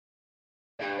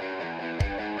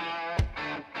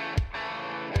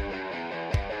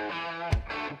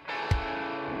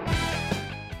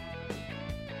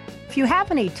If you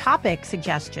have any topic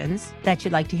suggestions that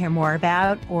you'd like to hear more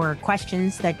about or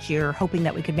questions that you're hoping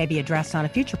that we could maybe address on a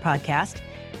future podcast,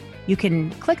 you can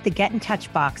click the Get in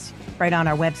Touch box right on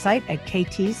our website at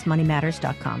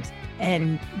ktsmoneymatters.com.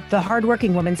 And The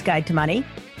Hardworking Woman's Guide to Money,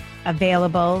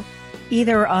 available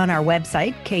either on our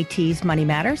website, KT's Money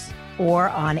Matters, or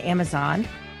on Amazon,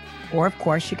 or of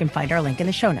course, you can find our link in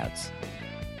the show notes.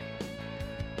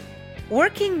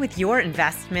 Working with your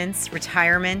investments,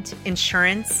 retirement,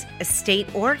 insurance, estate,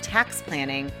 or tax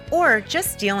planning, or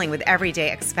just dealing with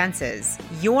everyday expenses,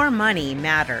 your money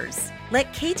matters.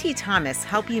 Let KT Thomas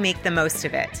help you make the most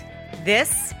of it.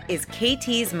 This is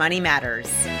KT's Money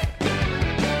Matters.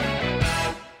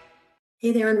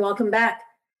 Hey there, and welcome back.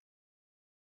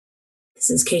 This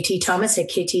is KT Thomas at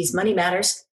KT's Money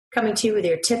Matters, coming to you with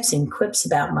your tips and quips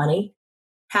about money,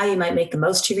 how you might make the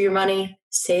most of your money,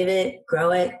 save it,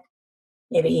 grow it,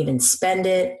 maybe even spend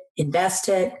it, invest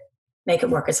it, make it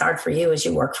work as hard for you as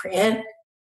you work for it.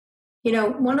 You know,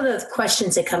 one of the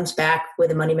questions that comes back with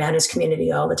the Money Matters community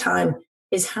all the time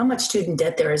is how much student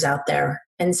debt there is out there.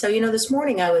 And so, this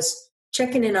morning I was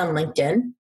checking in on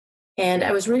LinkedIn and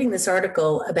I was reading this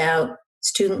article about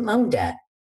student loan debt.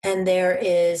 And there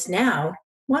is now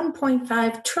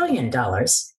 $1.5 trillion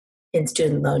in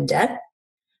student loan debt,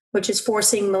 which is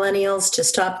forcing millennials to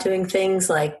stop doing things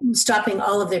like stopping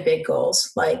all of their big goals,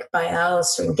 like buy a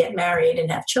house and get married and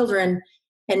have children,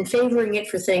 and favoring it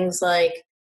for things like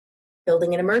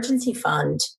building an emergency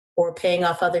fund or paying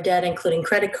off other debt, including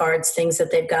credit cards, things that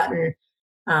they've gotten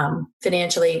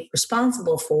financially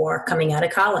responsible for coming out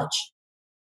of college.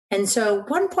 And so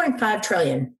 1.5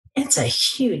 trillion, it's a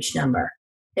huge number.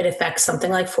 It affects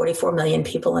something like 44 million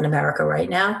people in America right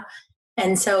now.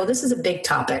 And so this is a big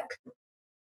topic.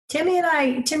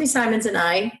 Timmy Simons and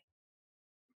I,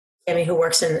 Tammy, who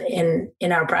works in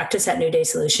our practice at New Day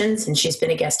Solutions, and she's been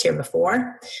a guest here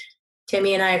before.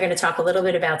 Tammy and I are going to talk a little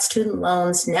bit about student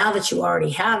loans now that you already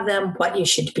have them, what you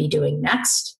should be doing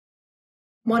next.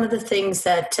 One of the things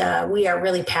that we are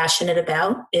really passionate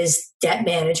about is debt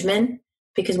management,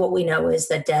 because what we know is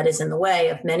that debt is in the way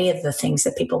of many of the things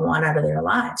that people want out of their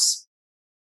lives.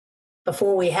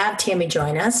 Before we have Tammy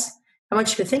join us, I want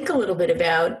you to think a little bit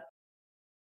about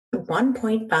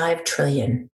 1.5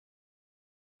 trillion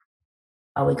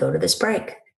while we go to this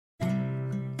break.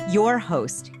 Your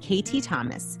host, KT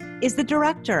Thomas, is the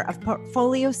Director of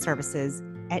Portfolio Services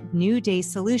at New Day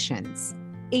Solutions,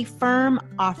 a firm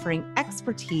offering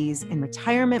expertise in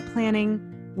retirement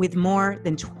planning with more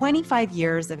than 25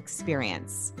 years of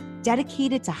experience,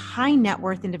 dedicated to high net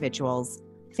worth individuals,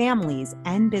 families,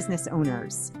 and business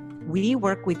owners. We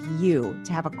work with you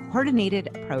to have a coordinated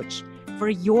approach for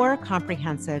your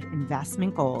comprehensive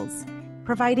investment goals,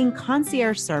 providing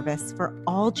concierge service for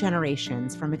all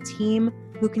generations from a team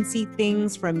who can see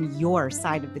things from your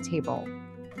side of the table.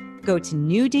 Go to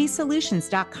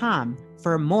newdaysolutions.com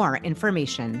for more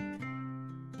information.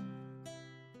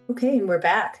 Okay, and we're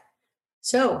back.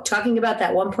 So talking about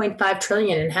that 1.5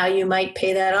 trillion and how you might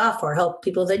pay that off or help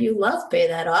people that you love pay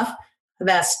that off, I've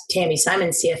asked Tammy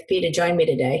Simons, CFP, to join me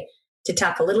today to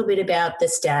talk a little bit about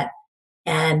this debt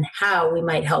and how we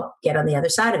might help get on the other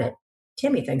side of it.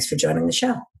 Tammy, thanks for joining the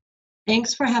show.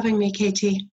 Thanks for having me,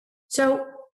 KT. So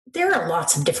there are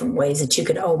lots of different ways that you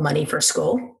could owe money for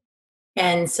school.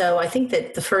 And so I think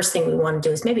that the first thing we want to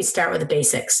do is maybe start with the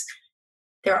basics.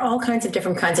 There are all kinds of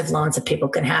different kinds of loans that people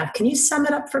can have. Can you sum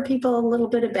it up for people a little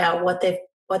bit about what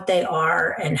they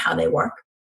are and how they work?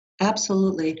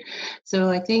 Absolutely.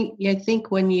 So I think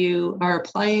when you are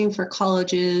applying for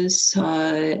colleges,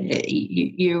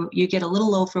 you get a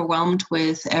little overwhelmed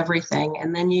with everything,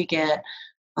 and then you get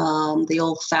the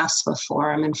old FAFSA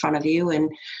form in front of you,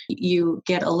 and you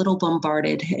get a little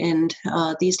bombarded. And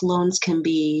these loans can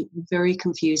be very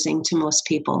confusing to most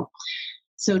people.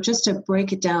 So just to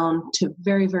break it down to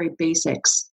very, very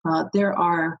basics, there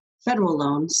are federal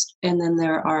loans, and then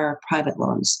there are private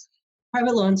loans.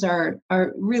 Private loans are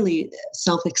really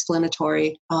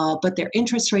self-explanatory, but their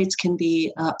interest rates can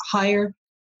be higher,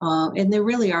 and there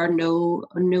really are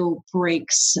no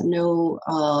breaks, no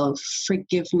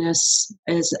forgiveness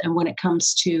and when it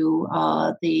comes to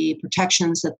the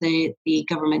protections that the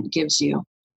government gives you.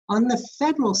 On the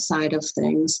federal side of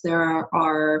things, there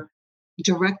are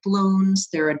direct loans,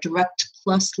 there are direct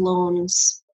plus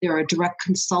loans, there are direct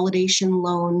consolidation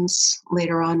loans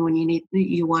later on when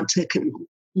you want to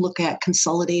look at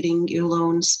consolidating your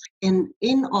loans. And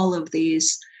in all of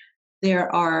these,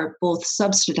 there are both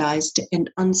subsidized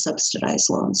and unsubsidized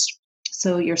loans.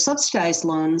 So your subsidized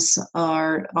loans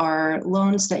are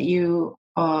loans that you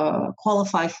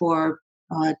qualify for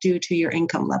due to your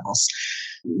income levels.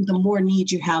 the more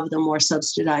need you have, the more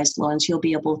subsidized loans you'll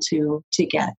be able to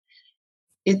get.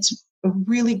 It's a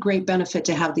really great benefit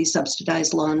to have these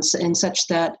subsidized loans, in such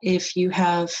that if you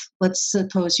have, let's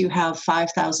suppose you have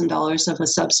 $5,000 of a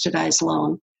subsidized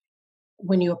loan,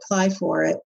 when you apply for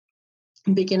it,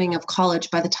 beginning of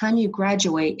college, by the time you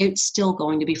graduate, it's still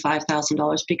going to be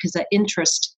 $5,000 because the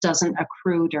interest doesn't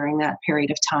accrue during that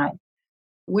period of time.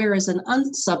 Whereas in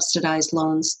unsubsidized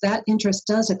loans, that interest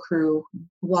does accrue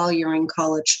while you're in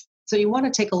college. So you want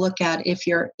to take a look at if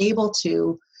you're able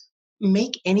to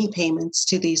make any payments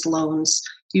to these loans.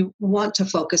 You want to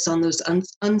focus on those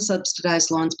unsubsidized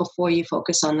loans before you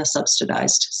focus on the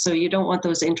subsidized. So you don't want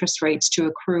those interest rates to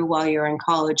accrue while you're in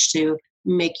college to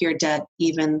make your debt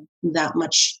even that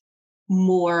much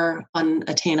more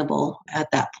unattainable at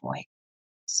that point.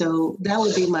 So that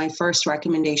would be my first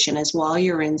recommendation, is while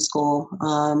you're in school,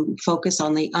 focus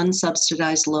on the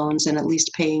unsubsidized loans and at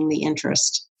least paying the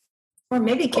interest. Or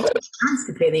maybe get your parents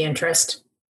to pay the interest.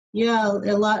 Yeah,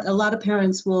 a lot of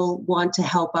parents will want to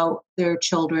help out their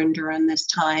children during this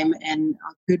time, and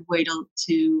a good way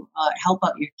to help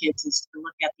out your kids is to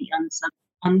look at the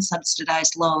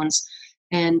unsubsidized loans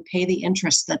and pay the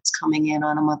interest that's coming in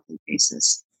on a monthly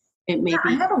basis. It may be.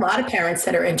 I have a lot of parents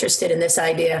that are interested in this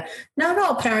idea. Not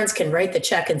all parents can write the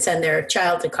check and send their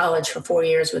child to college for 4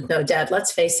 years with no debt.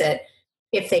 Let's face it,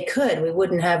 if they could, we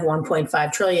wouldn't have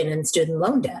 1.5 trillion in student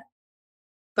loan debt.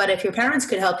 But if your parents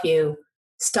could help you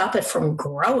stop it from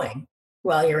growing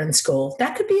while you're in school,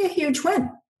 that could be a huge win.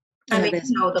 I mean,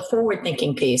 the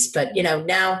forward-thinking piece, but,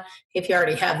 now if you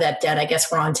already have that debt, I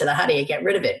guess we're on to the how do you get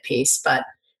rid of it piece, but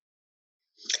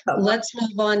let's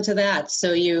move on to that.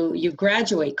 So you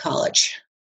graduate college.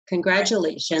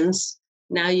 Congratulations.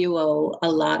 Now you owe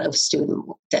a lot of student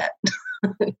debt.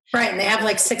 Right. And they have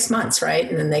like 6 months, right?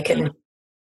 And then they can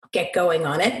get going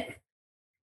on it.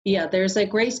 Yeah, there's a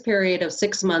grace period of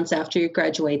 6 months after you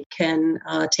graduate. Can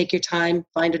take your time,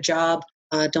 find a job.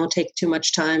 Don't take too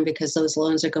much time, because those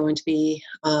loans are going to be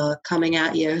coming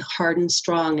at you hard and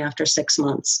strong after 6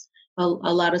 months. A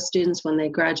lot of students, when they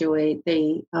graduate,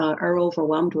 they are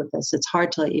overwhelmed with this. It's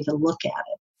hard to even look at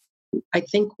it. I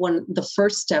think the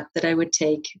first step that I would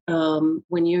take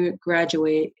when you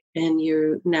graduate and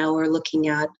you now are looking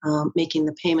at making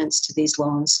the payments to these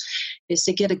loans is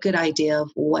to get a good idea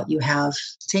of what you have.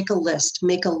 Make a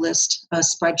list, a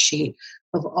spreadsheet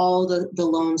of all the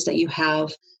loans that you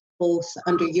have, both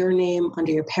under your name,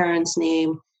 under your parents'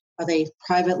 name. Are they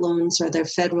private loans? Are they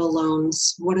federal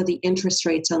loans? What are the interest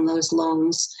rates on those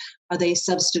loans? Are they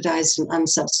subsidized and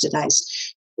unsubsidized?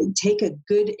 Take a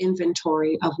good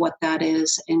inventory of what that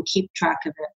is and keep track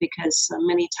of it, because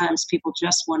many times people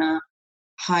just want to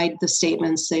hide the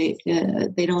statements. They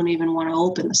don't even want to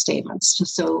open the statements.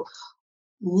 So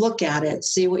look at it,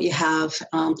 see what you have.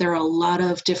 There are a lot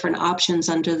of different options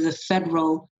under the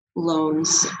federal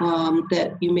loans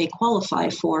that you may qualify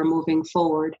for moving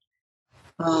forward.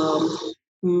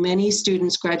 Many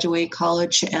students graduate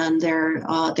college and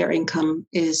their income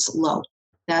is low.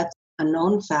 That's a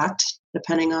known fact.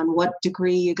 Depending on what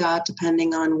degree you got,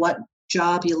 depending on what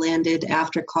job you landed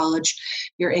after college,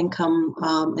 your income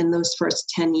in those first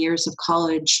 10 years of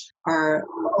college are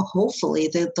hopefully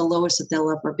the lowest that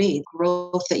they'll ever be.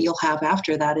 Growth that you'll have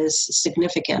after that is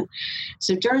significant.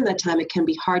 So during that time, it can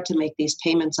be hard to make these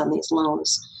payments on these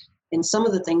loans. And some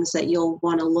of the things that you'll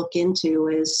want to look into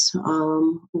is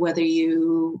whether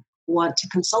you want to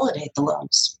consolidate the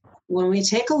loans. When we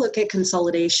take a look at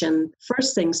consolidation,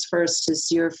 first things first is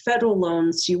your federal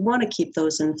loans. You want to keep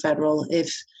those in federal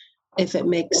if it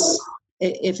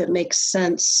makes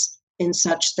sense, in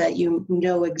such that you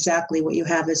know exactly what you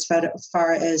have as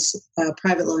far as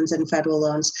private loans and federal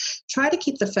loans. Try to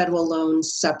keep the federal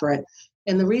loans separate.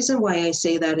 And the reason why I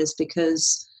say that is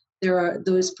because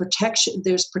there's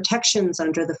protections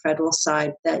under the federal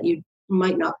side that you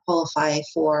might not qualify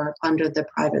for under the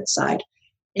private side.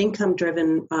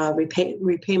 Income-driven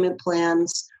repayment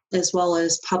plans, as well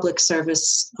as public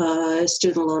service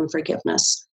student loan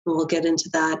forgiveness. And we'll get into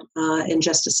that in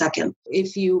just a second.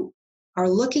 If you are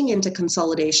looking into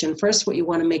consolidation, first what you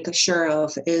want to make sure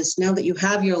of is, now that you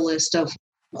have your list of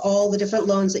all the different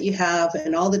loans that you have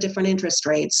and all the different interest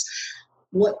rates,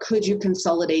 what could you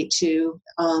consolidate to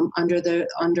under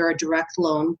a direct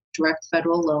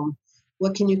federal loan?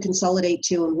 What can you consolidate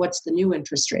to, and what's the new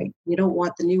interest rate? You don't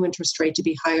want the new interest rate to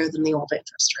be higher than the old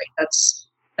interest rate.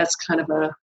 That's kind of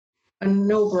a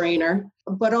no-brainer.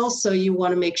 But also you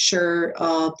want to make sure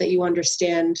that you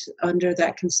understand under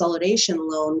that consolidation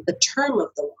loan, the term of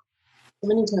the loan.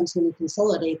 Many times when you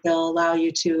consolidate, they'll allow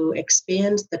you to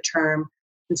expand the term.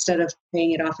 Instead of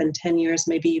paying it off in 10 years,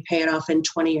 maybe you pay it off in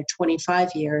 20 or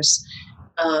 25 years.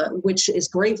 which is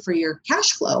great for your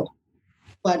cash flow,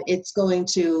 but it's going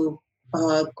to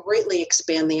greatly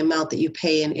expand the amount that you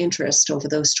pay in interest over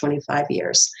those 25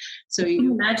 years. So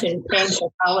you imagine paying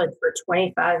for college for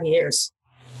 25 years.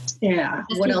 Yeah.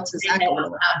 What else is that going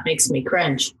to makes me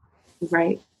cringe.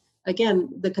 Right. Again,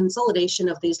 the consolidation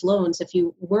of these loans, if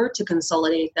you were to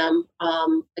consolidate them,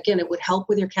 again, it would help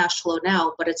with your cash flow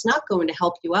now, but it's not going to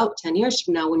help you out 10 years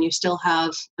from now when you still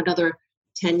have another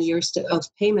 10 years of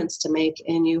payments to make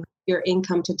and your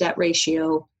income to debt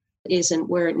ratio isn't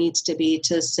where it needs to be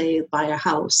to, say, buy a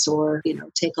house or,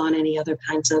 take on any other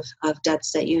kinds of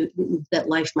debts that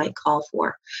life might call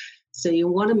for. So you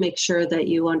want to make sure that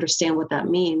you understand what that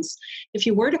means. If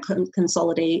you were to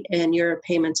consolidate and your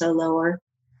payments are lower,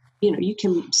 you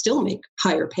can still make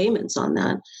higher payments on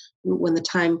that when the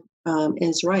time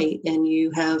is right and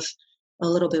you have a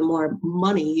little bit more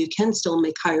money. You can still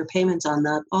make higher payments on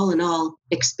that. All in all,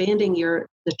 expanding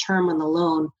the term on the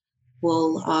loan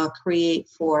will create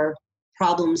for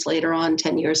problems later on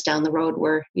 10 years down the road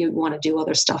where you want to do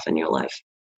other stuff in your life.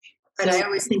 But I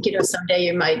always think, someday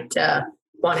you might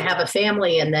want to have a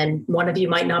family and then one of you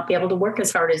might not be able to work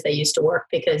as hard as they used to work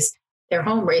because they're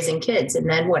home raising kids. And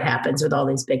then what happens with all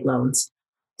these big loans?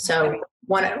 So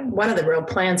one of the real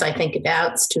plans I think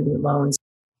about student loans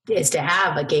is to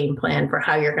have a game plan for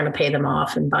how you're going to pay them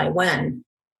off and by when.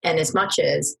 And as much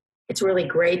as it's really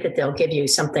great that they'll give you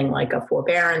something like a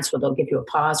forbearance where they'll give you a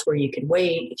pause where you can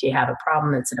wait if you have a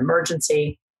problem that's an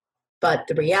emergency. But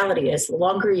the reality is the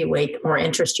longer you wait, the more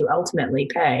interest you ultimately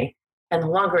pay. And the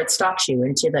longer it stalks you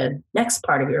into the next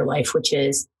part of your life, which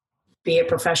is be a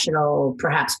professional,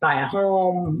 perhaps buy a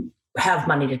home, have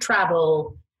money to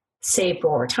travel, save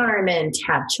for retirement,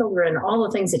 have children, all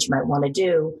the things that you might want to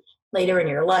do later in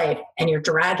your life. And you're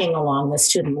dragging along the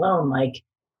student loan like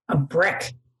a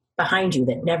brick behind you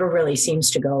that never really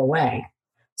seems to go away.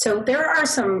 So there are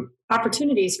some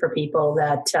opportunities for people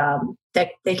that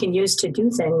they can use to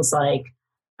do things like,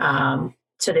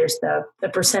 so there's the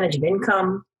percentage of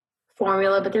income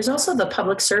formula, but there's also the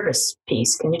public service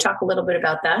piece. Can you talk a little bit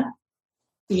about that?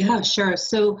 Yeah, sure.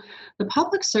 So the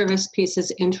public service piece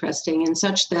is interesting in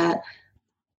such that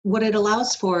what it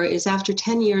allows for is after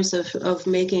 10 years of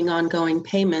making ongoing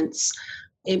payments,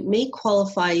 it may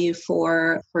qualify you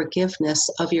for forgiveness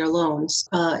of your loans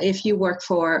if you work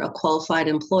for a qualified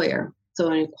employer.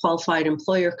 So a qualified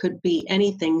employer could be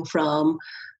anything from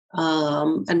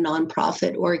a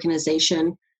nonprofit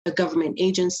organization, a government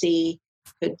agency,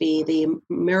 could be the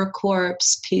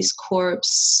AmeriCorps, Peace Corps,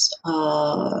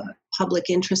 public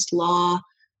interest law,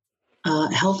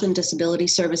 health and disability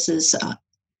services.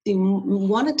 You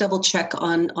want to double check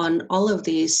on all of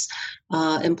these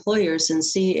employers and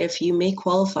see if you may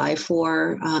qualify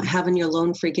for having your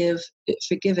loan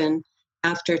forgiven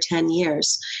after 10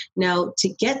 years. Now, to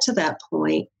get to that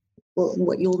point,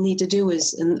 what you'll need to do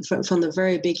is, from the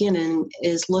very beginning,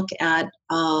 is look at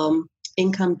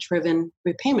income-driven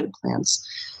repayment plans.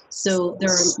 So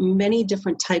there are many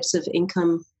different types of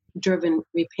income-driven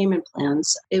repayment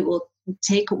plans. It will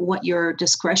take what your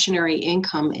discretionary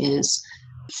income is.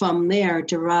 From there,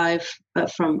 derive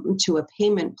to a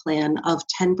payment plan of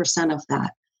 10% of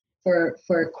that.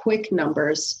 For quick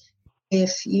numbers,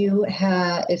 if you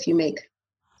make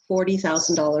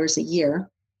 $40,000 a year,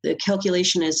 the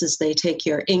calculation is they take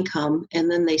your income and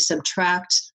then they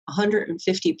subtract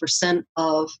 150%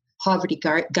 of poverty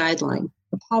guideline.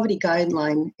 The poverty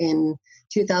guideline in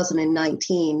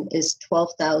 2019 is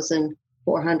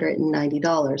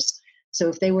 $12,490. So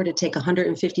if they were to take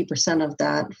 150% of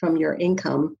that from your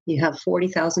income, you have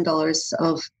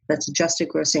 $40,000 that's adjusted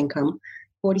gross income,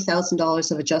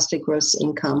 $40,000 of adjusted gross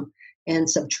income, and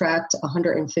subtract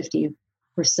 150%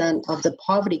 of the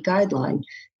poverty guideline,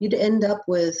 you'd end up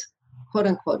with quote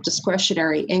unquote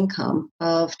discretionary income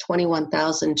of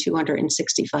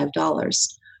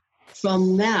 $21,265.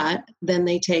 From that, then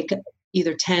they take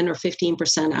either 10 or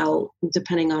 15% out,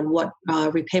 depending on what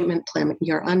repayment plan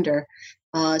you're under.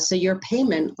 So your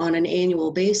payment on an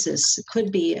annual basis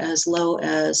could be as low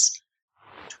as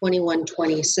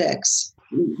 $21.26.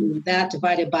 That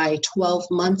divided by 12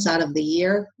 months out of the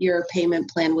year, your payment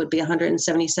plan would be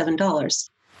 $177.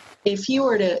 If you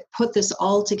were to put this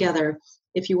all together,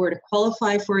 if you were to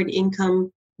qualify for an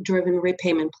income-driven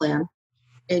repayment plan,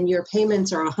 and your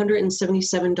payments are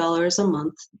 $177 a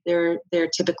month, they're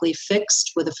typically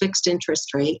fixed with a fixed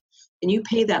interest rate, and you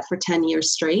pay that for 10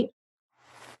 years straight.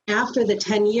 After the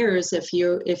 10 years, if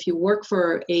you work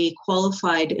for a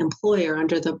qualified employer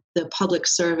under the public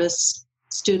service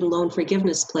student loan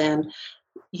forgiveness plan,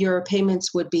 your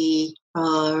payments would be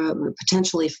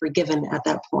potentially forgiven at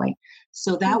that point.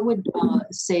 So that would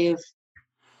save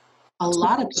a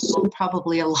lot of people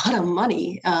probably a lot of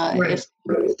money Right.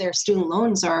 if their student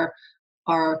loans are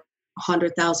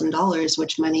 $100,000,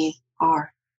 which many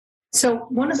are. So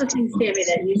one of the things, Tammy,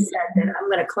 that you said that I'm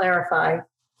going to clarify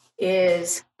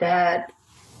is that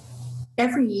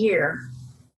every year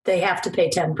they have to pay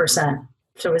 10%.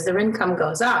 So as their income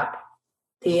goes up,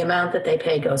 the amount that they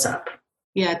pay goes up.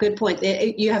 Yeah, good point.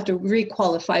 You have to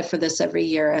re-qualify for this every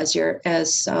year as your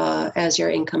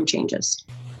income changes.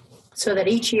 So that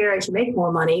each year, as you make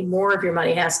more money, more of your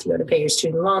money has to go to pay your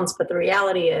student loans. But the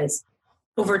reality is,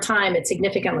 over time, it's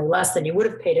significantly less than you would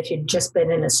have paid if you'd just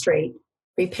been in a straight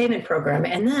repayment program.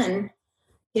 And then,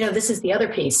 this is the other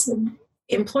piece.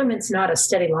 Employment's not a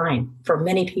steady line for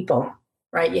many people,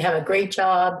 right? You have a great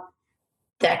job,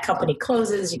 that company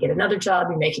closes, you get another job,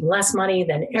 you're making less money,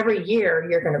 then every year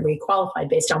you're going to requalify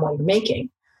based on what you're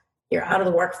making. You're out of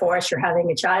the workforce, you're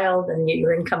having a child, and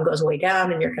your income goes way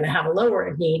down, and you're going to have a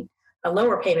lower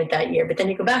payment that year. But then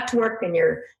you go back to work, and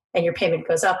your payment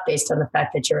goes up based on the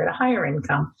fact that you're at a higher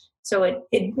income. So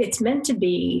it's meant to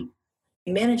be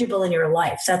manageable in your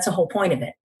life. That's the whole point of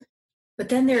it. But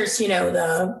then there's,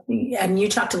 and you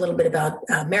talked a little bit about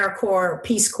AmeriCorps or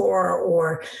Peace Corps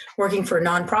or working for a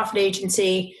nonprofit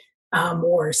agency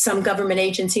or some government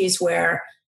agencies where,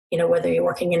 whether you're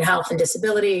working in health and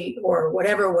disability or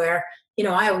whatever, where,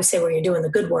 I always say where you're doing the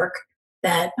good work,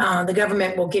 that the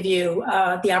government will give you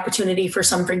the opportunity for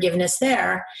some forgiveness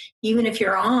there. Even if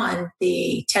you're on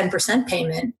the 10%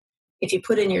 payment, if you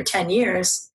put in your 10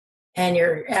 years, and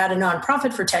you're at a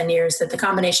nonprofit for 10 years, that the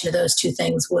combination of those two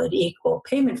things would equal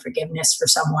payment forgiveness for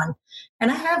someone.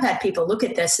 And I have had people look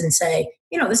at this and say,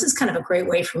 this is kind of a great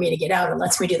way for me to get out. It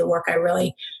lets me do the work I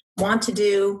really want to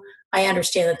do. I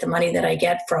understand that the money that I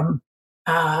get from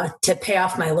to pay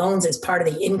off my loans is part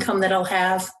of the income that I'll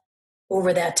have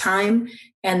over that time.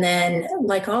 And then,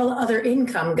 like all other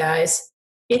income, guys,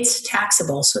 it's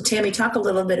taxable. So Tammy, talk a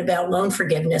little bit about loan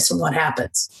forgiveness and what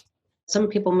happens. Some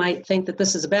people might think that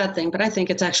this is a bad thing, but I think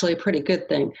it's actually a pretty good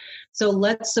thing. So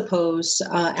let's suppose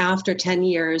after 10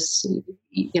 years,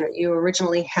 you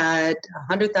originally had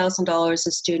 $100,000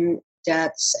 of student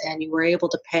debts and you were able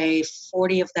to pay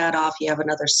 40 of that off. You have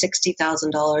another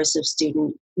 $60,000 of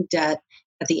student debt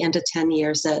at the end of 10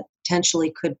 years that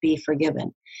potentially could be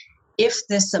forgiven. If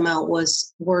this amount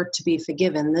were to be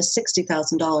forgiven, this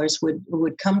 $60,000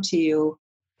 would come to you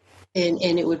and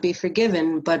it would be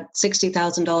forgiven, but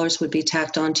 $60,000 would be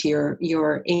tacked onto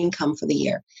your income for the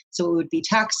year. So it would be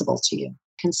taxable to you.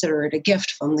 Consider it a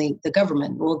gift from the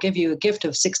government. We'll give you a gift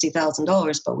of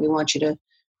 $60,000, but we want you to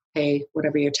pay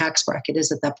whatever your tax bracket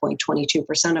is at that point,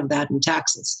 22% of that in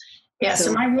taxes. Yeah,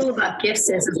 so my rule about gifts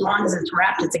is as long as it's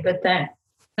wrapped, it's a good thing.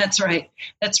 That's right.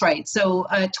 So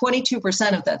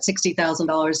 22% of that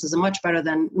 $60,000 is a much better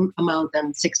amount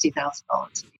than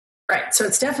 $60,000. Right. So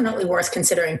it's definitely worth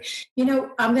considering.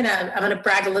 I'm gonna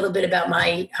brag a little bit about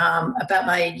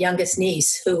my youngest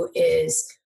niece, who is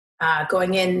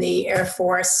going in the Air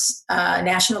Force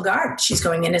National Guard. She's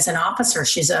going in as an officer.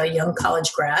 She's a young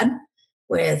college grad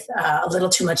with a little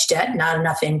too much debt, not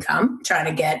enough income, trying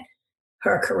to get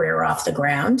her career off the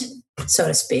ground, so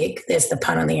to speak. There's the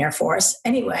pun on the Air Force.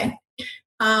 Anyway,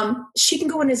 she can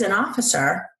go in as an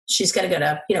officer. She's got to go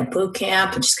to, boot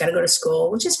camp, and she's got to go to school,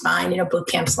 which is fine. Boot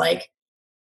camp's like,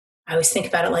 I always think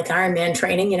about it like Ironman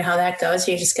training. You know how that goes.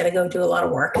 You just got to go do a lot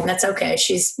of work, and that's okay.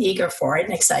 She's eager for it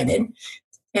and excited.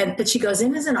 But she goes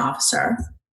in as an officer.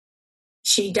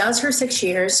 She does her 6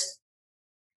 years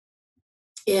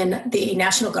in the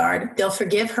National Guard. They'll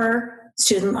forgive her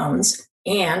student loans,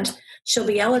 and she'll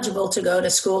be eligible to go to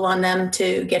school on them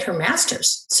to get her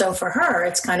master's. So for her,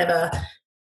 it's kind of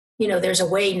there's a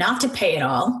way not to pay it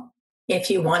all if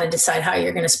you want to decide how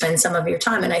you're going to spend some of your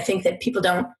time. And I think that people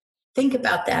don't think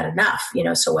about that enough,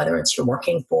 so whether it's you're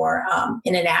working for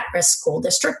in an at-risk school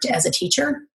district as a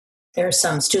teacher, there's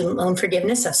some student loan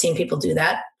forgiveness. I've seen people do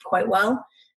that quite well.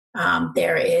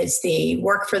 There is the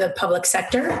work for the public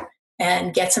sector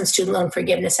and get some student loan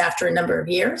forgiveness after a number of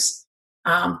years.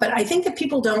 But I think that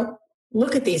people don't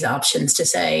look at these options to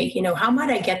say, how might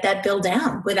I get that bill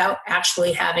down without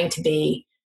actually having to be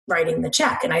writing the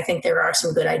check? And I think there are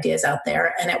some good ideas out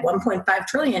there. And at 1.5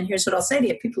 trillion, here's what I'll say to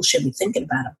you: people should be thinking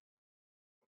about them.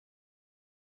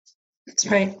 That's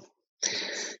right.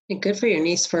 And good for your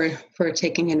niece for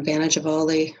taking advantage of all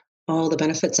the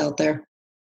benefits out there.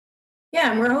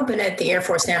 Yeah, and we're hoping at the Air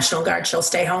Force National Guard she'll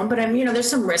stay home. But there's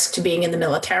some risk to being in the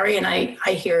military, and I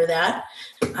hear that.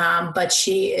 But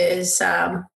she is,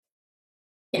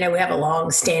 we have a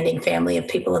long-standing family of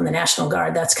people in the National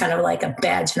Guard. That's kind of like a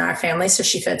badge in our family. So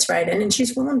she fits right in, and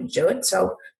she's willing to do it.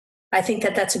 So I think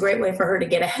that that's a great way for her to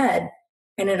get ahead.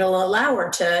 And it'll allow her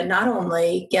to not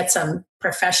only get some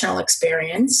professional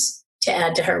experience to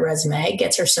add to her resume,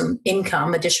 gets her some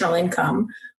income, additional income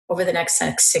over the next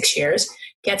 6 years,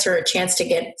 gets her a chance to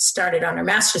get started on her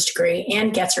master's degree,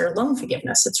 and gets her loan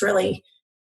forgiveness. It's really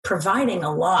providing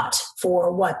a lot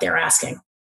for what they're asking.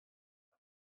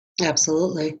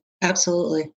 Absolutely.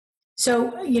 Absolutely.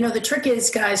 So, the trick is,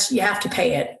 guys, you have to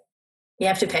pay it. You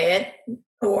have to pay it,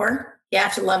 or you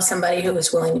have to love somebody who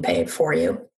is willing to pay it for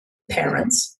you,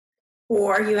 parents.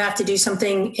 Or you have to do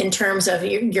something in terms of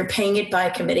you're paying it by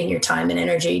committing your time and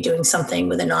energy, doing something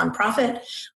with a nonprofit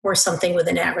or something with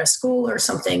an at-risk school or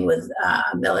something with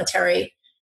military,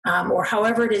 or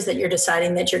however it is that you're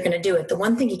deciding that you're going to do it. The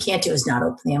one thing you can't do is not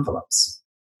open the envelopes.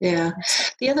 Yeah.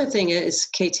 The other thing is,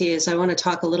 KT, is I want to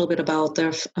talk a little bit about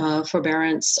the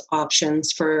forbearance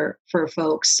options for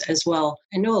folks as well.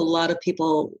 I know a lot of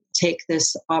people take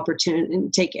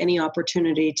any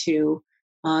opportunity to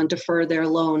defer their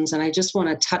loans. And I just want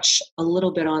to touch a little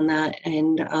bit on that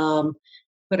and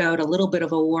put out a little bit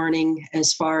of a warning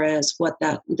as far as what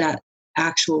that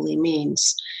actually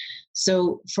means.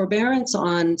 So forbearance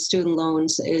on student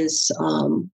loans is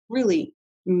really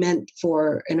meant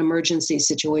for an emergency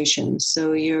situation.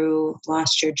 So you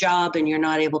lost your job and you're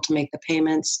not able to make the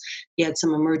payments. You had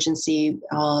some emergency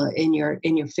in your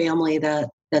family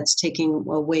that's taking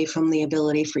away from the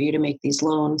ability for you to make these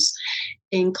loans.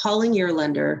 In calling your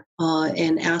lender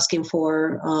and asking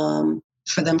for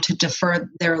them to defer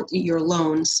your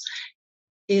loans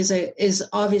is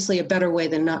obviously a better way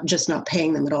than not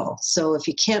paying them at all. So if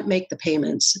you can't make the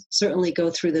payments, certainly go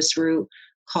through this route,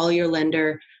 call your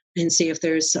lender, and see if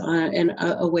there's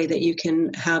a way that you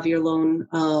can have your loan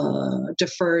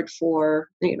deferred for,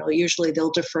 usually they'll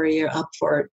defer you up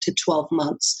to 12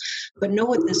 months. But know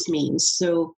what this means.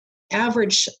 So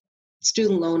average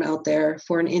student loan out there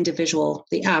for an individual,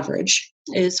 the average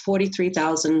is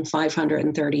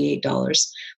 $43,538.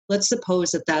 Let's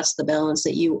suppose that that's the balance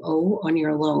that you owe on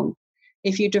your loan.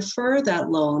 If you defer that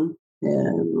loan,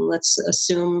 let's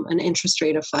assume an interest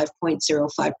rate of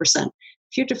 5.05%.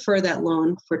 If you defer that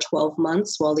loan for 12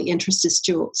 months while the interest is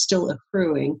still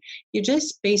accruing, you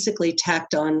just basically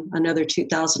tacked on another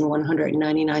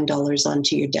 $2,199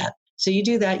 onto your debt. So you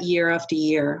do that year after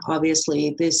year.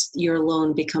 Obviously, your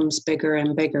loan becomes bigger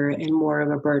and bigger and more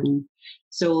of a burden.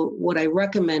 So what I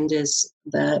recommend is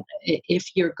that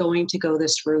if you're going to go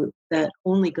this route, that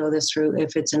only go this route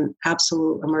if it's an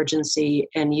absolute emergency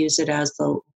and use it as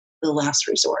the last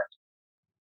resort.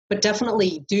 But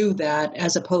definitely do that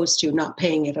as opposed to not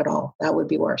paying it at all. That would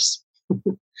be worse.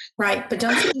 Right. But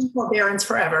don't stay in forbearance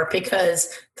forever, because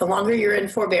the longer you're in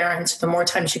forbearance, the more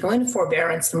times you go into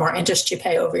forbearance, the more interest you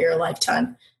pay over your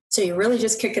lifetime. So you're really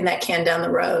just kicking that can down the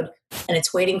road, and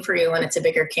it's waiting for you, and it's a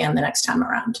bigger can the next time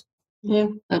around. Yeah,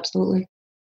 absolutely.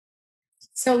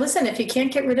 So listen, if you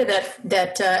can't get rid of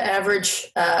that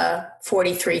average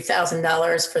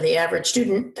 $43,000 for the average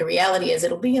student, the reality is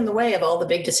it'll be in the way of all the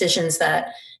big decisions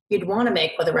that you'd want to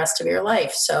make for the rest of your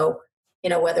life. So,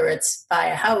 whether it's buy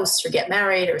a house or get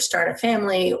married or start a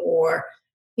family or,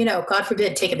 God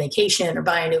forbid, take a vacation or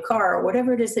buy a new car or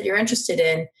whatever it is that you're interested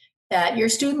in, that your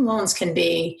student loans can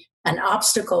be an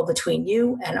obstacle between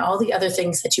you and all the other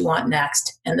things that you want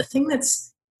next. And the thing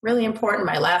that's really important,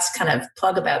 my last kind of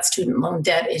plug about student loan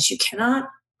debt, is you cannot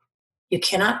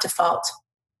default.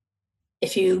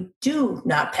 If you do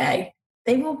not pay,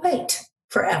 they will wait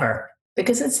forever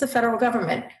because it's the federal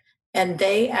government. And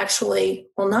they actually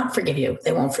will not forgive you.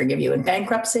 They won't forgive you in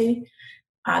bankruptcy.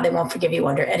 They won't forgive you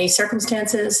under any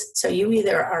circumstances. So you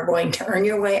either are going to earn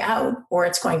your way out or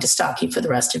it's going to stop you for the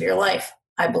rest of your life.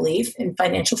 I believe in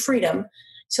financial freedom.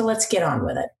 So let's get on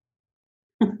with it.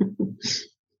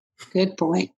 Good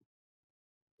point.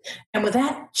 And with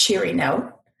that cheery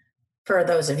note, for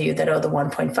those of you that owe the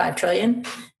 $1.5 trillion,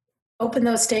 open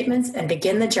those statements and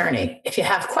begin the journey. If you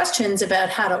have questions about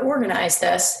how to organize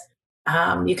this,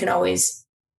 you can always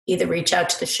either reach out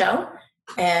to the show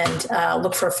and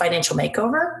look for a financial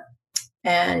makeover.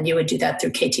 And you would do that through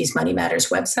KT's Money Matters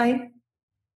website.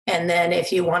 And then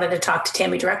if you wanted to talk to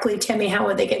Tammy directly, Tammy, how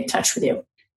would they get in touch with you?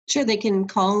 Sure, they can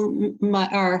call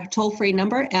our toll-free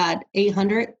number at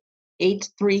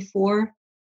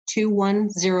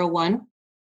 800-834-2101.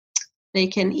 They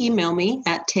can email me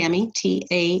at Tammy,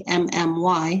 Tammy,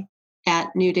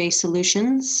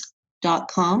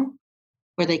 @newdaysolutions.com.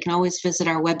 Or they can always visit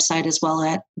our website as well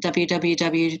at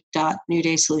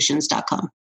www.newdaysolutions.com.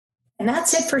 And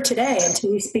that's it for today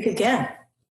until we speak again.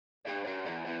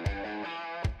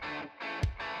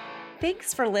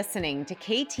 Thanks for listening to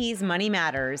KT's Money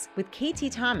Matters with KT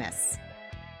Thomas.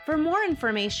 For more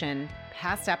information,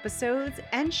 past episodes,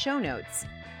 and show notes,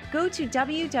 go to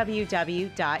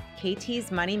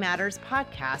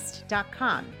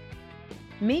www.ktsmoneymatterspodcast.com.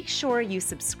 Make sure you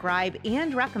subscribe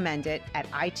and recommend it at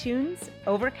iTunes,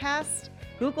 Overcast,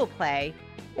 Google Play,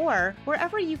 or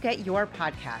wherever you get your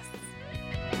podcasts.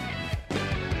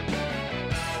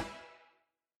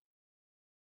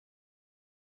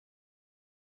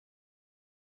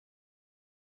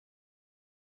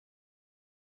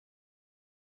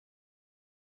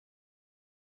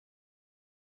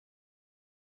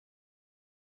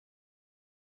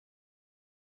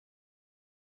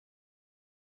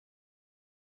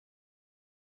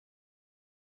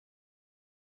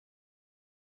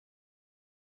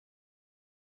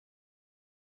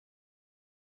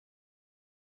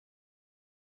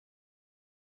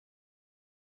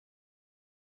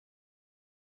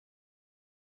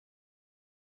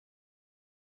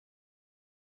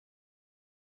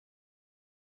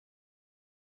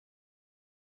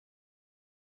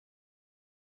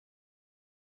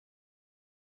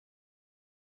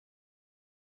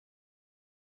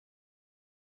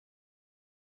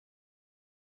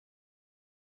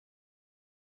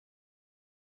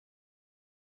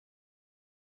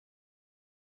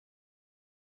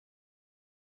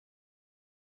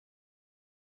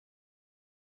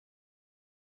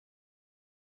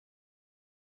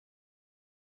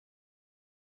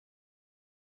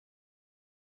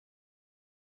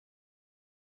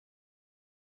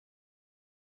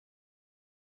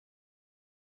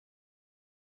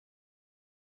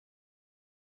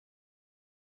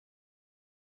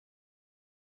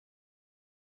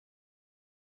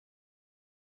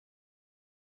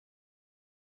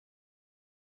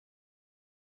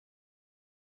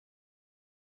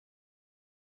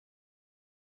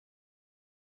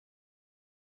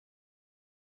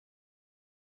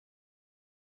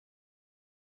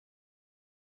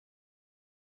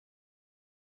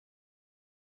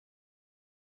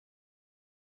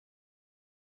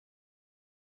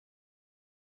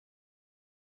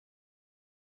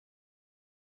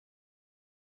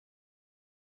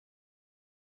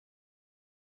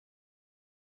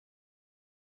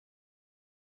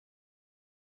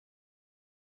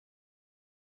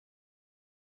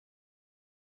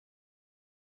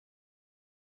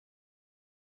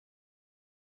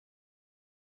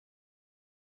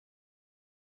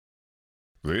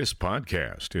 This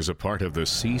podcast is a part of the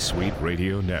C-Suite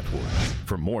Radio Network.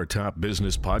 For more top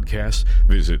business podcasts,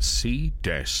 visit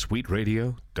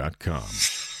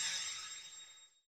c-suiteradio.com.